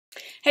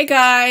Hey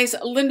guys,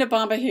 Linda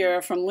Bomba here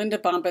from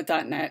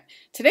lindabomba.net.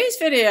 Today's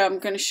video I'm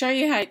going to show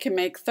you how you can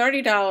make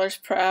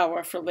 $30 per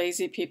hour for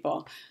lazy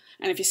people.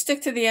 And if you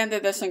stick to the end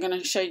of this, I'm going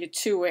to show you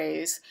two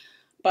ways.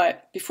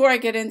 But before I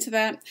get into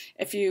that,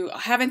 if you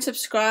haven't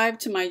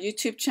subscribed to my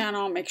YouTube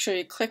channel, make sure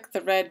you click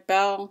the red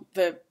bell,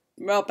 the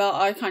bell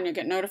icon. You'll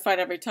get notified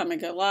every time I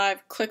go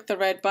live. Click the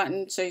red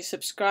button so you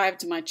subscribe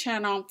to my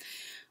channel.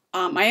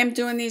 I am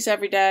doing these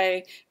every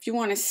day. If you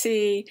want to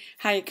see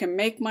how you can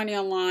make money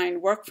online,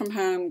 work from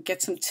home,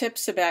 get some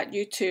tips about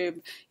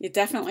YouTube, you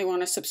definitely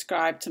want to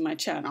subscribe to my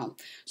channel.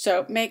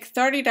 So make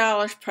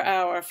 $30 per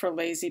hour for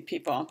lazy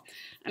people.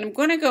 And I'm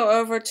going to go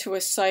over to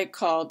a site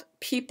called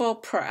People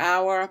Per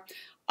Hour.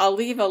 I'll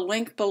leave a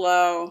link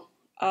below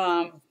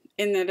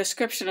in the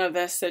description of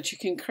this that you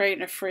can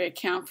create a free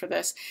account for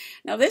this.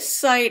 Now this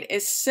site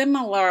is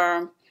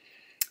similar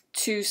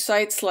to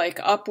sites like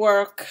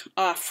Upwork,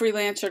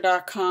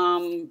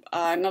 freelancer.com,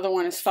 another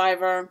one is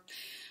Fiverr,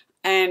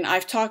 and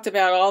I've talked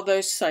about all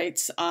those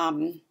sites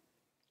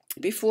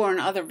before in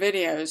other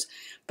videos,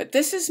 but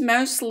this is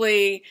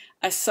mostly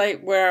a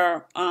site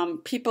where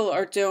people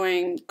are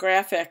doing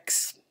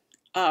graphics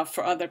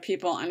for other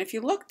people. And if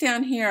you look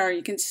down here,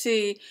 you can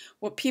see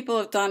what people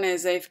have done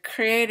is they've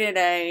created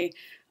a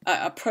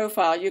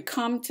profile. You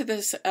come to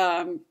this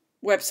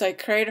website,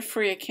 create a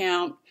free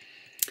account,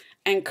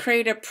 and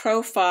create a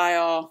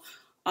profile.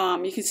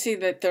 You can see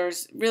that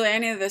there's really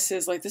any of this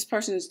is like this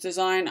person's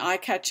design,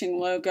 eye-catching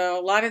logo.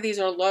 A lot of these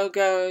are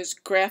logos,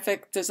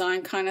 graphic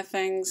design kind of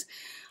things.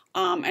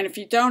 And if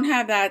you don't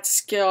have that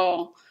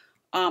skill,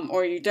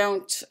 or you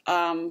don't,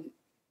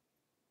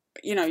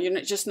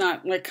 you're just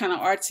not like kind of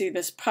artsy,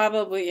 this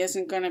probably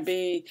isn't going to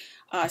be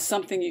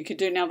something you could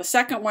do. Now, the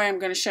second way I'm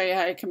going to show you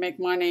how you can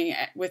make money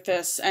with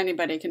this.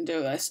 Anybody can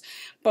do this.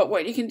 But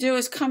what you can do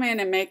is come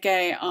in and make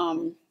a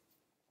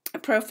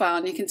profile,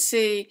 and you can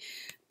see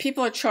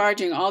people are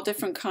charging all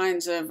different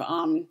kinds of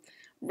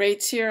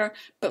rates here,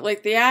 but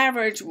like the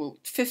average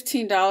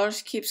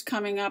 $15 keeps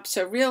coming up.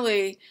 So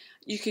really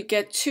you could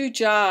get 2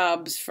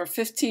 jobs for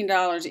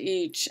 $15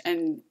 each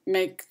and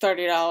make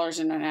 $30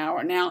 in an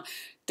hour. Now,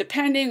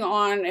 depending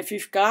on if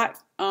you've got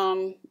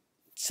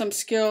some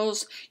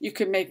skills, you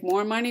could make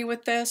more money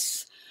with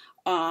this.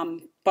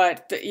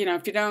 But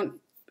if you don't,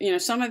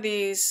 some of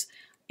these,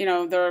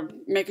 they're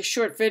make a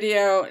short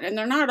video, and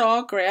they're not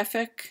all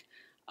graphic,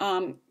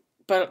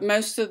 but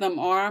most of them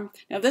are.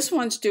 Now this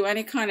one's do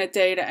any kind of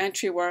data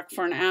entry work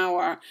for an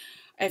hour.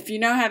 If you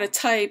know how to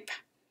type,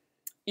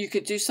 you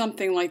could do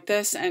something like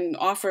this and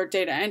offer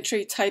data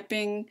entry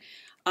typing.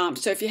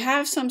 So if you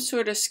have some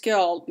sort of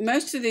skill,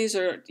 most of these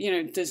are,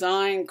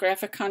 design,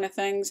 graphic kind of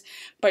things,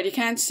 but you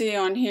can see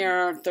on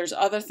here, there's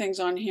other things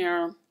on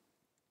here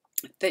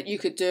that you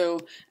could do,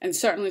 and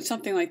certainly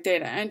something like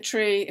data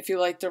entry if you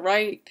like to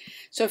write.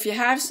 So if you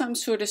have some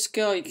sort of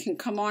skill, you can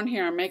come on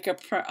here and make a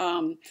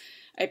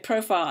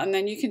profile, and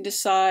then you can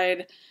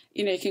decide,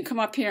 you can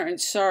come up here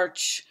and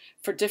search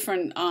for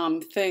different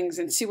things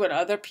and see what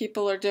other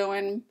people are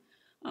doing.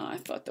 I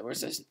thought there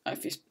was this,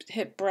 if you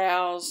hit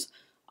browse,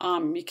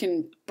 you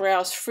can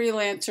browse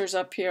freelancers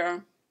up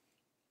here.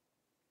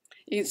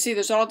 You can see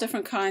there's all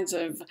different kinds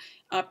of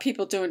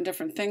people doing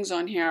different things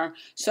on here.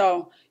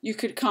 So you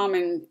could come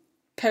and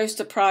post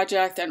a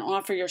project and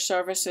offer your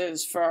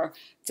services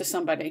to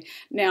somebody.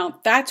 Now,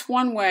 that's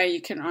one way you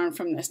can earn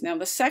from this. Now,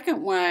 the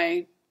second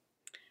way,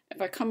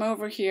 if I come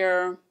over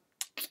here,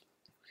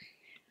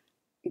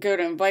 go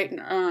to invite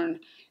and earn,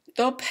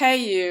 they'll pay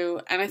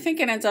you, and I think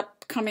it ends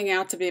up coming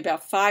out to be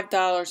about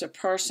 $5 a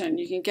person.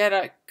 You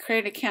can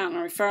create an account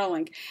and a referral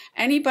link.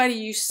 Anybody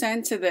you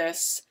send to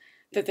this,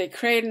 that they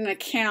create an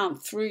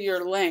account through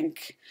your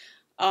link,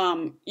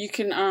 you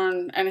can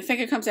earn, and I think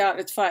it comes out,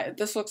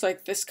 this looks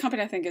like this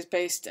company I think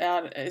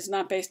is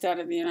not based out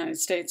of the United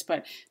States,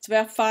 but it's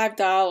about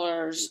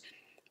 $5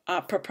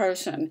 per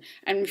person,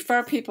 and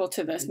refer people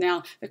to this.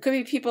 Now, there could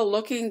be people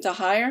looking to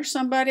hire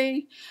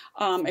somebody.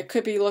 It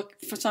could be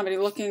for somebody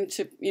looking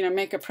to,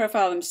 make a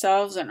profile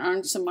themselves and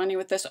earn some money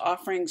with this,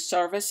 offering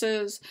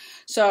services.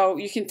 So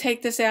you can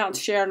take this out and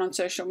share it on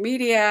social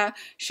media,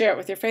 share it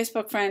with your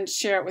Facebook friends,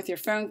 share it with your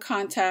phone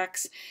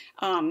contacts.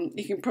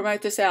 You can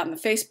promote this out in the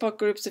Facebook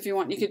groups if you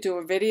want. You could do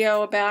a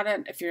video about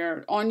it. If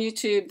you're on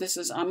YouTube,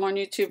 I'm on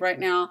YouTube right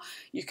now.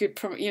 You could,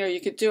 you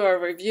could do a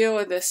review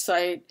of this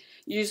site.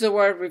 Use the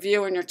word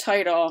review in your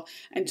title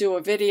and do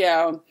a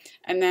video,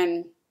 and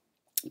then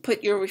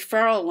put your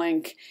referral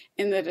link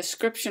in the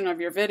description of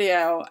your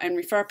video and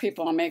refer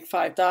people and make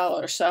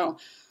 $5. So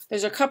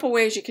there's a couple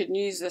ways you can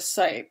use this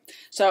site.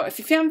 So if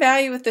you found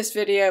value with this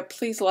video,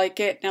 please like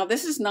it. Now,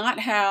 this is not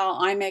how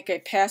I make a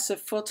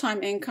passive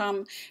full-time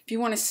income. If you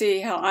want to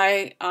see how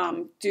I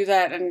do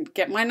that and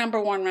get my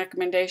 #1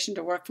 recommendation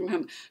to work from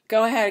home,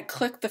 go ahead,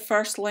 click the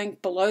first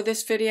link below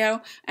this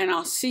video, and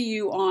I'll see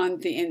you on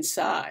the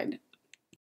inside.